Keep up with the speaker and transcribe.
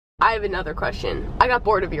I have another question. I got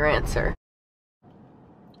bored of your answer.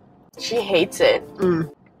 She hates it.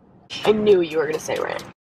 I knew you were gonna say rant.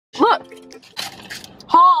 Look!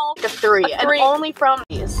 Haul! A three. And only from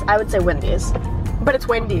Wendy's. I would say Wendy's. But it's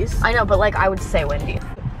Wendy's. I know, but like I would say Wendy's.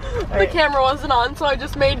 The camera wasn't on, so I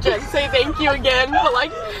just made Jen say thank you again. But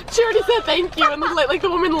like, she already said thank you, and then like the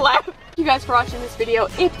woman left. Thank you guys for watching this video.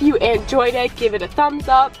 If you enjoyed it, give it a thumbs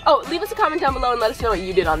up. Oh, leave us a comment down below and let us know what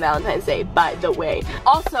you did on Valentine's Day, by the way.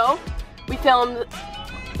 Also, we filmed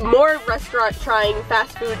more restaurant trying,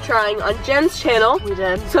 fast food trying on Jen's channel. We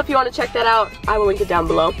did. So if you want to check that out, I will link it down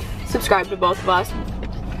below. Subscribe to both of us.